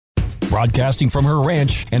Broadcasting from her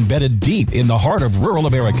ranch embedded deep in the heart of rural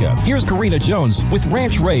America, here's Karina Jones with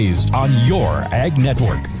Ranch Raised on your Ag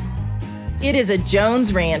Network. It is a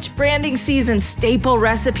Jones Ranch branding season staple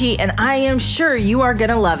recipe, and I am sure you are going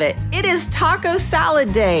to love it. It is Taco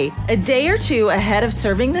Salad Day. A day or two ahead of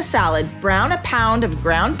serving the salad, brown a pound of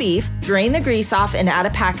ground beef, drain the grease off, and add a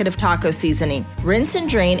packet of taco seasoning. Rinse and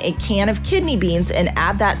drain a can of kidney beans and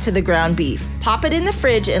add that to the ground beef. Pop it in the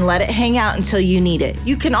fridge and let it hang out until you need it.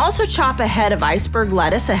 You can also chop a head of iceberg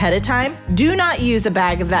lettuce ahead of time. Do not use a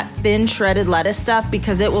bag of that thin shredded lettuce stuff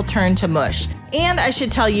because it will turn to mush. And I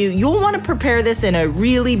should tell you, you'll want to prepare this in a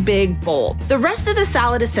really big bowl. The rest of the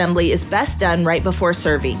salad assembly is best done right before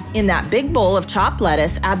serving. In that big bowl of chopped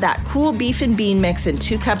lettuce, add that cool beef and bean mix and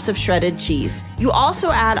 2 cups of shredded cheese. You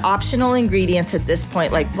also add optional ingredients at this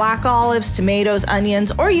point like black olives, tomatoes,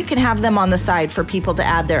 onions, or you can have them on the side for people to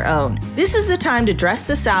add their own. This is the time to dress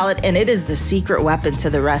the salad, and it is the secret weapon to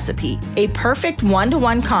the recipe. A perfect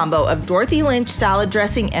 1-to-1 combo of Dorothy Lynch salad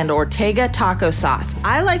dressing and Ortega taco sauce.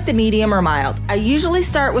 I like the medium or mild. I usually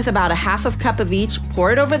start with about a half a cup of each,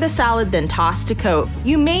 pour it over the salad, then toss to coat.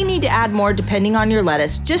 You may need to add more depending on your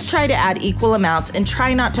lettuce. Just try to add equal amounts and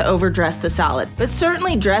try not to overdress the salad, but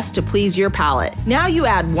certainly dress to please your palate. Now you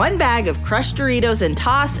add 1 bag of crushed Doritos and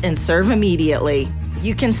toss and serve immediately.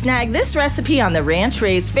 You can snag this recipe on the Ranch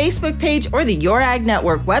Raised Facebook page or the Your Ag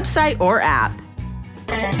Network website or app.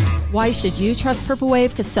 Why should you trust Purple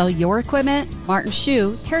Wave to sell your equipment? Martin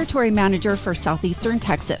Shue, Territory Manager for Southeastern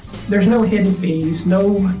Texas. There's no hidden fees,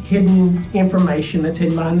 no hidden information that's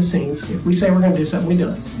hidden behind the scenes. If we say we're going to do something, we do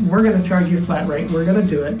it. We're going to charge you a flat rate. We're going to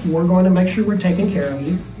do it. We're going to make sure we're taking care of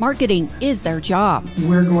you. Marketing is their job.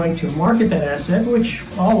 We're going to market that asset, which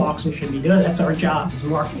all auctions should be doing. That's our job, is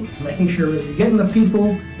marketing. Making sure that we're getting the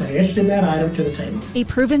people that are interested in that item to the table. A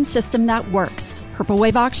proven system that works. Purple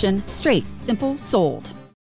Wave Auction, straight, simple, sold.